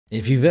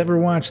If you've ever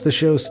watched the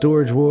show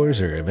Storage Wars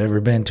or have ever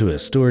been to a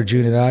storage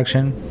unit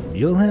auction,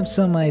 you'll have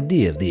some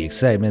idea of the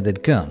excitement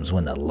that comes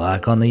when the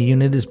lock on the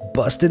unit is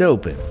busted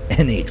open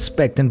and the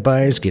expectant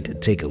buyers get to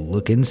take a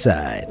look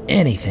inside.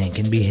 Anything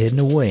can be hidden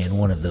away in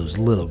one of those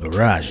little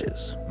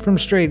garages, from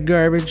straight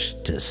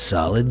garbage to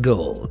solid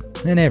gold,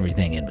 and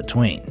everything in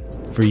between.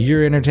 For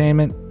your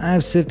entertainment,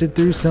 I've sifted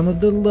through some of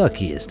the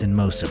luckiest and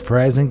most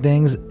surprising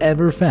things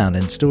ever found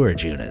in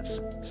storage units,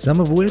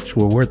 some of which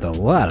were worth a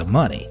lot of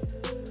money.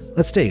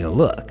 Let's take a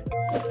look.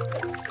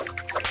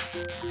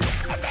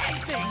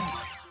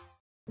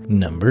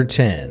 Number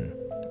 10.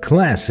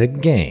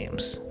 Classic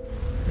games.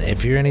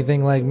 If you're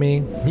anything like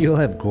me, you'll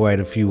have quite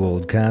a few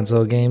old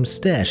console games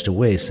stashed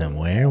away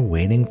somewhere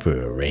waiting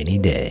for a rainy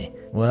day.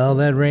 Well,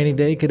 that rainy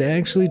day could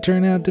actually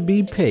turn out to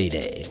be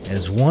payday,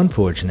 as one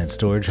fortunate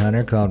storage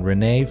hunter called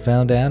Renee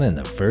found out in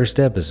the first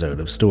episode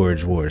of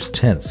Storage Wars'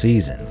 10th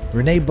season.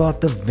 Renee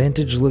bought the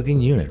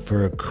vintage-looking unit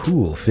for a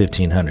cool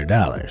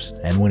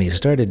 $1,500, and when he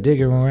started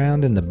digging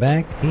around in the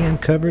back, he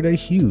uncovered a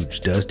huge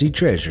dusty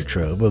treasure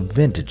trove of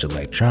vintage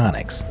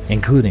electronics,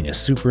 including a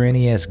Super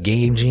NES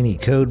Game Genie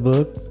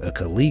codebook, a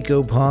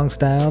Coleco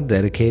Pong-style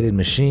dedicated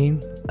machine,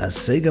 a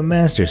Sega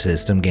Master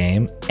System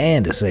game,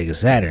 and a Sega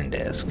Saturn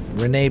disc.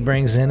 Renee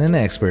brings in an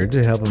expert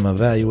to help him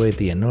evaluate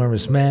the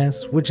enormous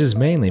mass, which is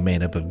mainly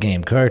made up of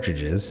game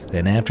cartridges,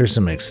 and after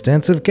some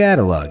extensive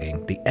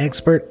cataloging, the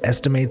expert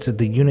estimates that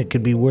the unit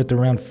could be worth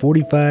around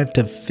 $45,000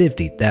 to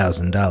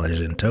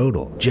 $50,000 in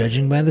total.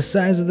 Judging by the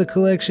size of the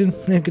collection,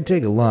 it could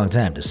take a long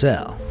time to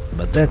sell.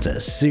 But that's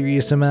a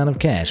serious amount of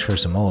cash for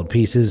some old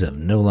pieces of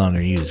no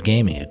longer used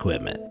gaming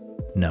equipment.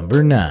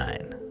 Number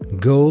 9.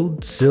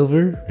 Gold,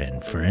 silver,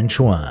 and French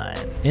wine.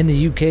 In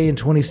the UK in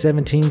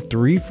 2017,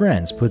 3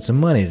 friends put some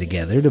money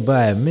together to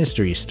buy a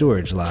mystery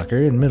storage locker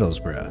in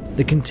Middlesbrough.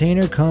 The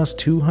container cost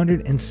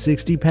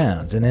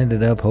 £260 and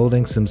ended up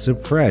holding some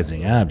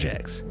surprising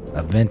objects.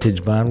 A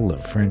vintage bottle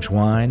of French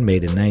wine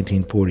made in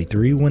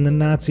 1943 when the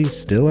Nazis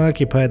still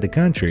occupied the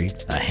country,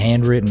 a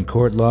handwritten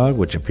court log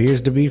which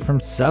appears to be from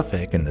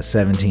Suffolk in the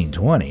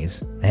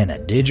 1720s, and a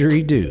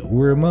didgeridoo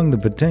were among the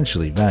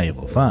potentially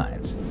valuable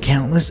finds.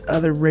 Countless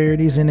other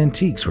rarities and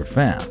antiques were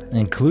found,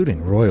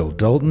 including Royal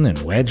Doulton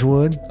and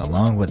Wedgwood,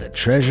 along with a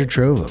treasure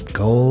trove of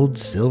gold,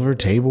 silver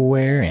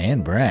tableware,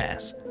 and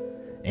brass.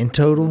 In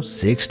total,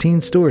 16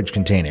 storage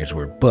containers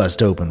were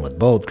bust open with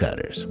bolt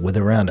cutters, with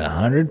around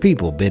 100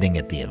 people bidding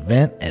at the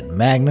event at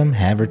Magnum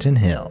Haverton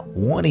Hill.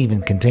 One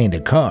even contained a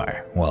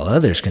car, while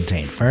others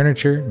contained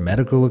furniture,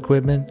 medical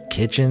equipment,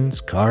 kitchens,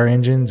 car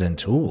engines, and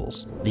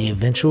tools. The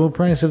eventual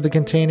price of the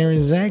container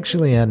is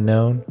actually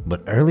unknown,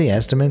 but early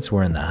estimates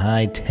were in the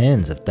high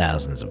tens of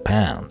thousands of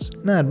pounds.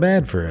 Not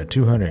bad for a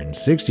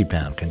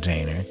 260-pound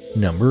container.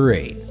 Number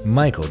 8.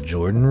 Michael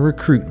Jordan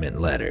recruitment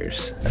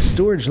letters. A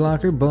storage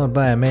locker bought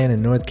by a man in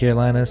North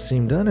Carolina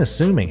seemed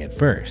unassuming at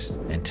first,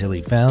 until he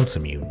found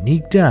some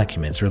unique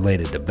documents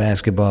related to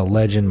basketball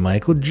legend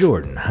Michael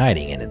Jordan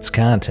hiding in its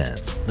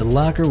contents. The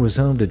locker was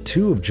home to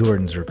 2 of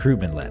Jordan's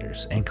recruitment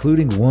letters,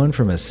 including one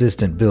from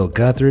assistant Bill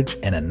Guthridge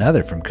and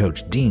another from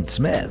coach Dean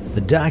Smith.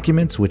 The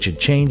documents, which had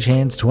changed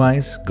hands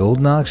twice,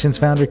 Golden Auctions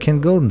founder Ken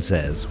Golden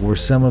says, were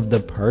some of the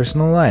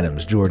personal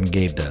items Jordan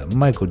gave to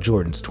Michael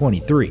Jordan's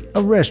 23,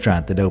 a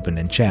restaurant that opened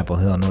in Chapel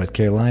Hill, North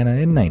Carolina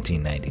in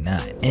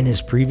 1999. In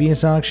his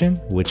previous auction,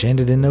 which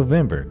ended in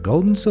November,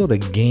 Golden sold a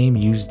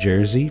game-used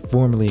jersey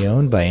formerly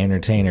owned by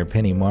entertainer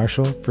Penny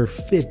Marshall for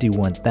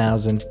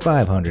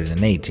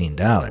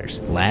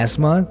 $51,518. Last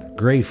month,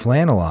 Gray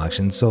Flannel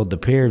Auction sold the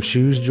pair of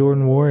shoes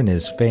Jordan wore in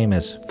his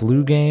famous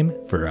flu game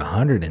for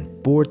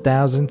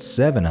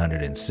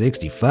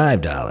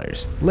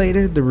 $104,765.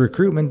 Later, the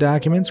recruitment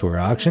documents were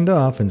auctioned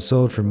off and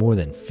sold for more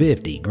than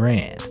 $50,000.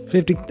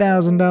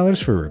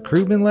 $50,000 for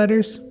recruitment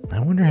letters? I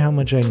wonder how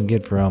much I can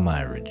get for all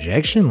my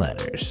rejection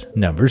letters.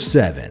 Number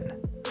 7.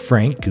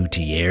 Frank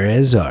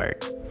Gutierrez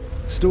art.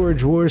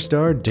 Storage Wars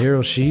star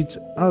Daryl Sheets,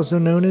 also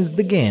known as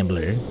the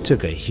Gambler,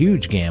 took a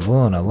huge gamble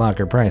on a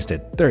locker priced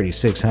at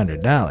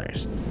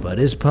 $3,600. But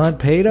his punt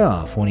paid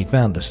off when he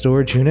found the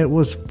storage unit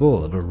was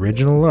full of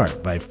original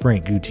art by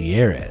Frank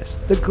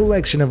Gutierrez. The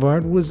collection of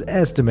art was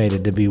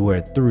estimated to be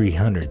worth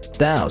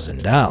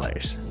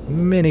 $300,000.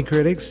 Many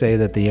critics say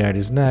that the art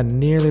is not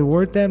nearly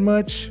worth that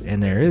much,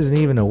 and there isn't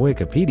even a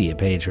Wikipedia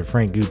page for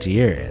Frank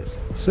Gutierrez.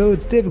 So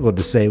it's difficult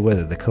to say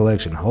whether the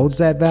collection holds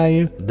that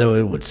value, though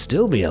it would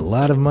still be a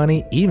lot of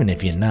money even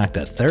if you knocked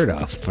a third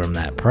off from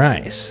that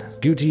price.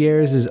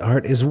 Gutierrez's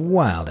art is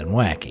wild and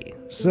wacky,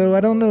 so I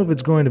don't know if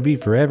it's going to be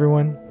for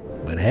everyone,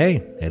 but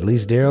hey, at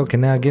least Daryl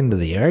can now get into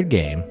the art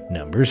game.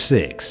 Number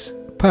 6.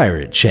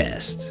 Pirate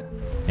Chest.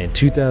 In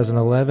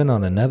 2011,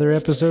 on another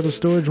episode of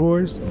Storage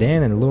Wars,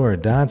 Dan and Laura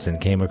Dodson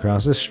came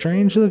across a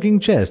strange-looking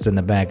chest in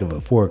the back of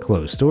a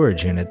foreclosed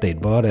storage unit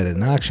they'd bought at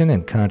an auction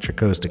in Contra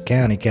Costa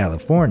County,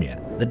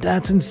 California. The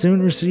Dodsons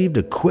soon received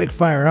a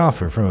quick-fire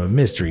offer from a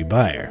mystery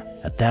buyer.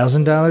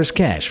 $1,000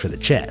 cash for the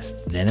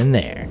chest, then and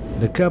there.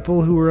 The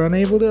couple who were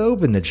unable to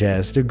open the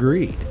chest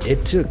agreed.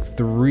 It took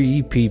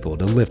 3 people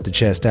to lift the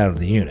chest out of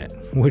the unit,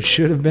 which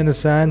should have been a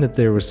sign that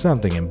there was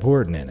something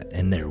important in it,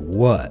 and there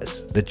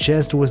was. The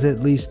chest was at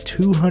least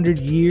 200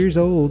 years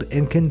old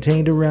and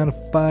contained around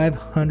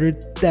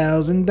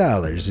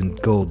 $500,000 in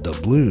gold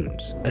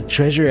doubloons. A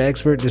treasure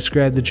expert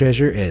described the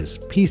treasure as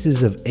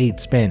pieces of 8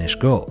 Spanish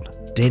gold,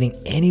 dating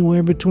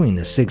anywhere between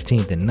the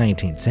 16th and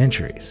 19th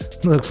centuries.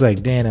 Looks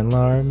like Dan and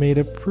Laura made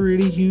a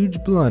pretty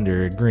huge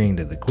blunder agreeing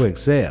to the quick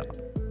sale.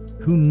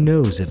 Who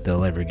knows if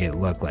they'll ever get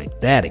luck like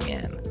that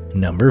again.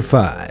 Number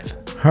 5.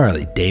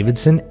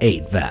 Harley-Davidson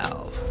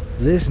 8-valve.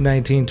 This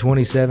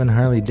 1927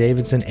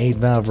 Harley-Davidson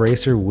 8-valve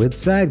racer with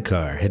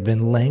sidecar had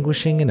been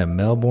languishing in a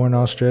Melbourne,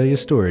 Australia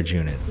storage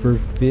unit for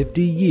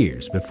 50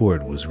 years before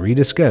it was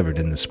rediscovered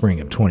in the spring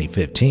of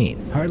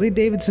 2015.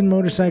 Harley-Davidson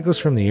motorcycles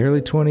from the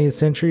early 20th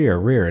century are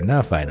rare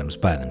enough items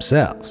by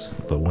themselves,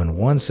 but when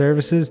one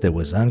services that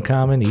was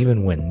uncommon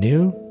even when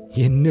new,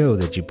 you know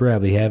that you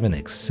probably have an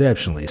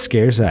exceptionally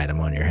scarce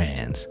item on your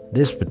hands.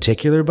 This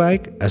particular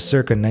bike, a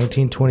circa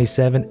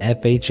 1927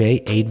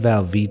 FHA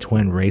 8-valve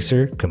V-twin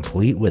racer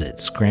complete with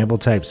its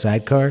scramble-type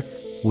sidecar,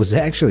 was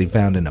actually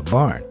found in a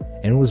barn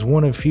and was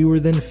one of fewer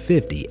than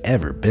 50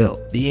 ever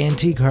built. The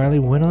antique Harley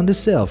went on to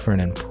sell for an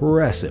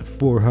impressive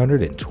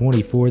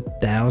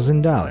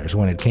 $424,000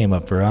 when it came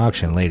up for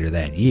auction later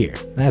that year.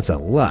 That's a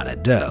lot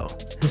of dough.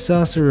 This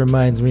also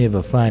reminds me of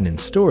a find in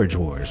Storage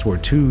Wars where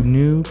 2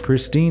 new,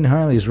 pristine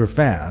Harleys were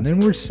found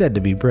and were said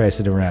to be priced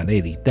at around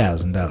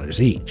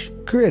 $80,000 each.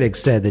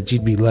 Critics said that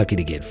you'd be lucky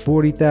to get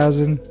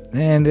 $40,000,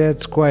 and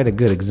that's quite a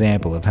good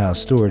example of how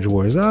Storage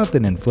Wars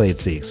often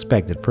inflates the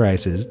expected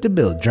prices to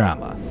build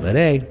drama. But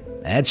hey,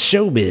 that's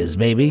showbiz,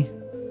 baby.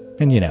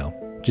 And you know,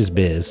 just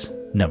biz.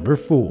 Number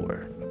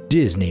 4.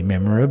 Disney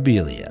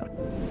memorabilia.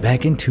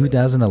 Back in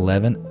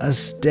 2011, a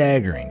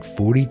staggering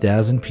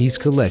 40,000-piece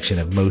collection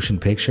of motion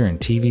picture and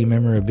TV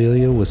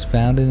memorabilia was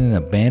found in an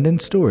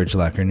abandoned storage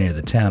locker near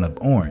the town of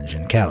Orange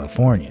in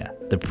California.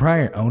 The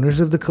prior owners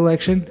of the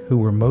collection, who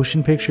were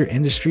motion picture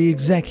industry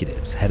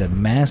executives, had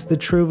amassed the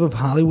trove of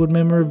Hollywood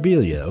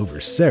memorabilia over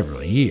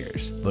several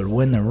years. But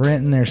when the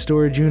rent in their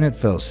storage unit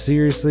fell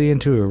seriously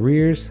into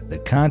arrears, the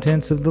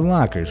contents of the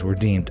lockers were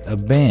deemed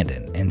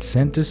abandoned and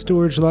sent to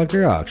storage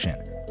locker auction,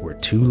 where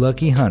 2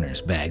 lucky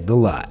hunters bagged the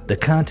lot. The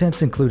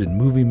contents included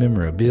movie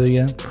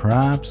memorabilia,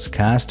 props,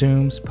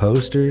 costumes,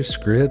 posters,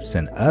 scripts,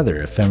 and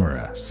other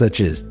ephemera,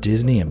 such as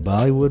Disney and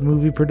Bollywood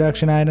movie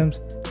production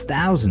items,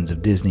 thousands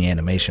of Disney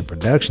animation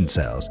production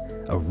cells,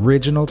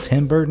 original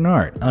Tim Burton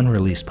art,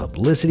 unreleased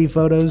publicity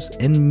photos,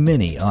 and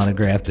many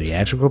autographed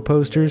theatrical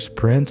posters,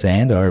 prints,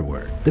 and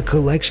artwork. The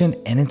collection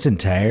in its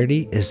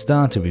entirety is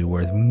thought to be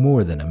worth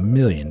more than $1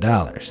 million,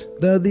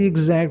 though the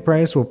exact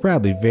price will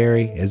probably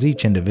vary as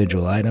each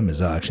individual item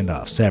is auctioned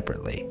off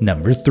separately.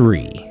 Number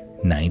 3.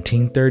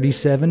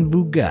 1937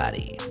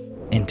 Bugatti.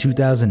 In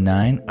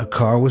 2009, a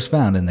car was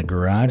found in the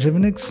garage of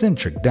an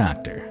eccentric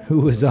doctor who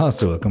was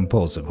also a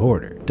compulsive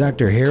hoarder.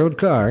 Dr. Harold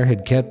Carr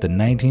had kept the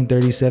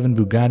 1937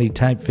 Bugatti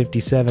Type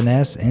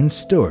 57S in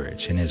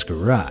storage in his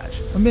garage,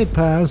 amid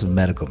piles of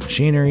medical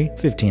machinery,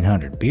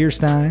 1,500 beer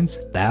steins,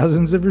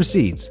 thousands of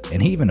receipts,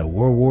 and even a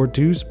World War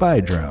II spy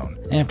drone.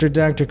 After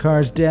Dr.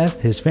 Carr's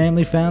death, his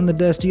family found the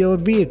dusty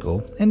old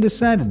vehicle and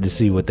decided to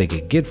see what they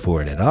could get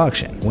for it at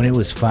auction. When it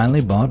was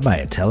finally bought by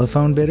a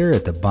telephone bidder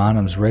at the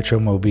Bonham's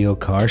Retromobile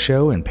car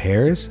show in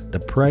Paris, the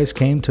price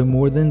came to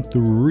more than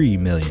 £3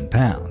 million,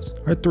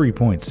 or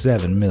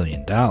 $3.7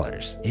 million.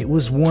 It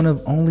was one of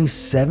only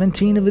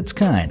 17 of its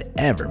kind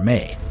ever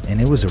made,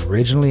 and it was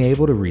originally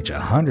able to reach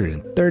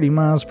 130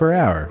 miles per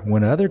hour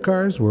when other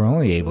cars were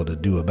only able to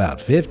do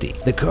about 50.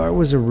 The car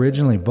was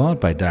originally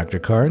bought by Dr.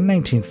 Carr in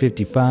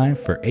 1955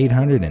 for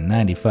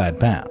 895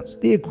 pounds,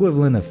 the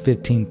equivalent of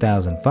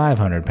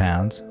 15,500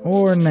 pounds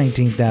or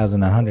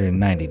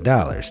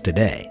 $19,190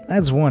 today.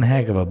 That's one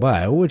heck of a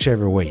buy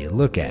whichever way you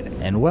look at it.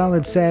 And while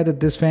it's sad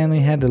that this family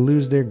had to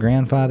lose their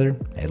grandfather,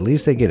 at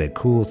least they get a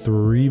cool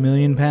 £3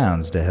 million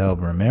to help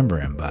remember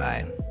him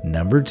by.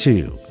 Number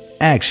 2.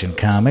 Action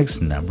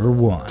Comics number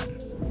 1.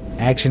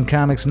 Action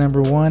Comics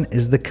number 1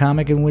 is the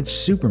comic in which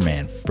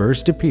Superman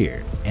first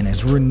appeared and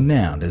is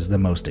renowned as the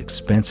most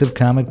expensive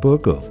comic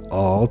book of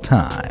all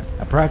time.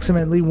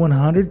 Approximately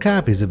 100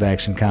 copies of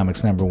Action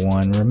Comics number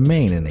 1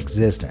 remain in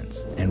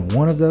existence, and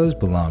one of those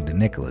belonged to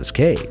Nicolas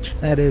Cage.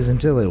 That is,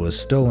 until it was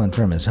stolen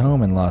from his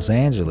home in Los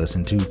Angeles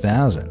in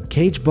 2000.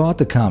 Cage bought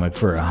the comic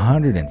for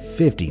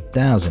 $150,000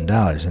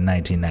 in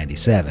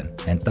 1997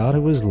 and thought it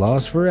was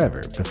lost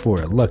forever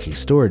before a lucky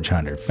storage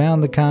hunter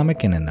found the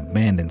comic in an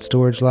abandoned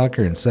storage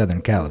locker in Southern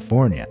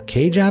California.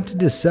 Cage opted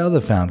to sell the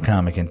found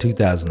comic in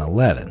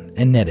 2011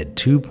 and netted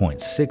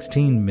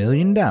 $2.16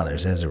 million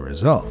as a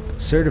result.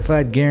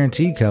 Certified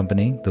Guarantee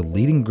Company, the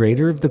leading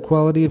grader of the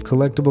quality of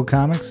collectible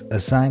comics,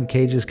 assigned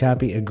Cage's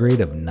copy a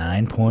grade of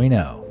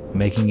 9.0.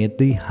 making it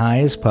the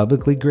highest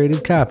publicly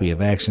graded copy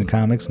of Action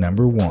Comics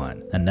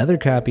 #1. Another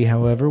copy,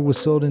 however, was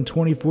sold in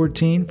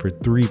 2014 for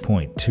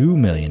 $3.2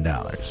 million,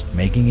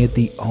 making it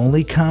the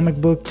only comic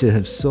book to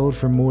have sold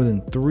for more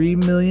than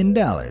 $3 million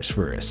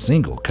for a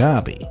single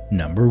copy.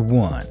 Number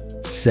 1.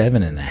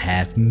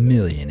 $7.5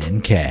 million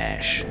in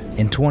cash.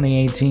 In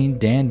 2018,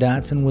 Dan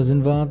Dotson was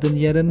involved in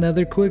yet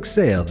another quick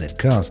sale that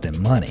cost him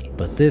money,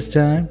 but this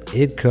time,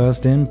 it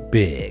cost him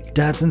big.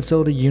 Dotson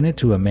sold a unit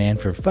to a man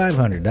for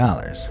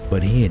 $500,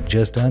 but he had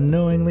just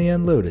unknowingly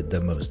unloaded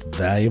the most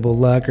valuable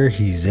locker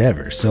he's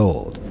ever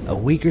sold. A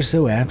week or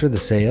so after the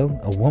sale,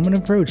 a woman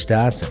approached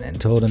Dotson and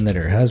told him that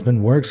her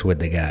husband works with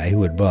the guy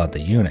who had bought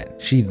the unit.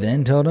 She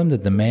then told him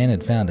that the man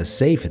had found a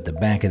safe at the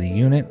back of the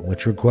unit,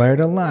 which required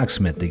a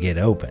locksmith to get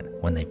open.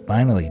 When they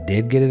finally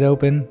did get it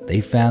open,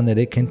 they found that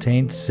it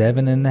contained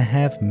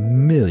 $7.5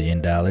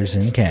 million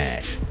in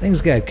cash. Things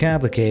got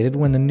complicated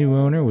when the new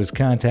owner was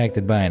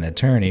contacted by an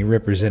attorney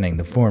representing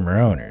the former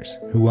owners,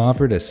 who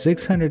offered a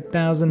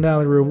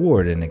 $600,000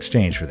 reward in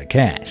exchange for the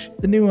cash.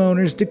 The new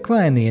owners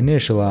declined the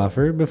initial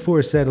offer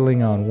before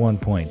settling on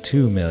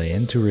 $1.2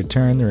 million to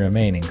return the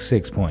remaining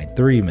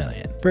 $6.3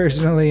 million.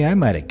 Personally, I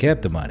might have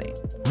kept the money.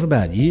 What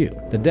about you?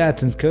 The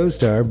Dotson's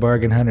co-star,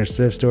 bargain hunter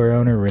thrift store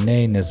owner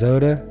Renee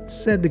Nazoda,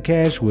 said the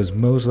cash was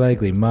most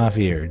likely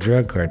mafia or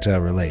drug cartel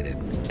related,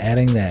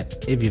 adding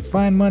that if you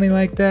find money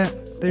like that,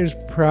 there's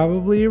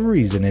probably a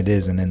reason it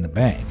isn't in the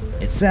bank.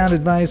 It's sound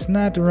advice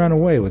not to run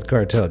away with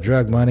cartel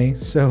drug money,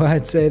 so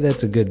I'd say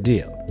that's a good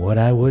deal. What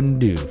I wouldn't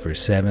do for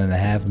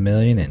 $7.5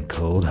 million in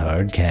cold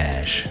hard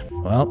cash.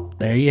 Well,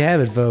 there you have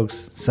it,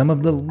 folks. Some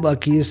of the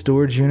luckiest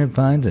storage unit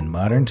finds in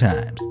modern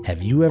times.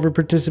 Have you ever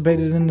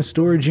participated in a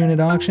storage unit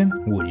auction?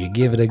 Would you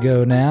give it a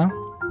go now?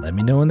 Let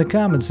me know in the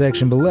comments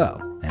section below.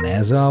 And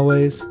as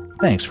always,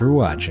 thanks for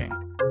watching.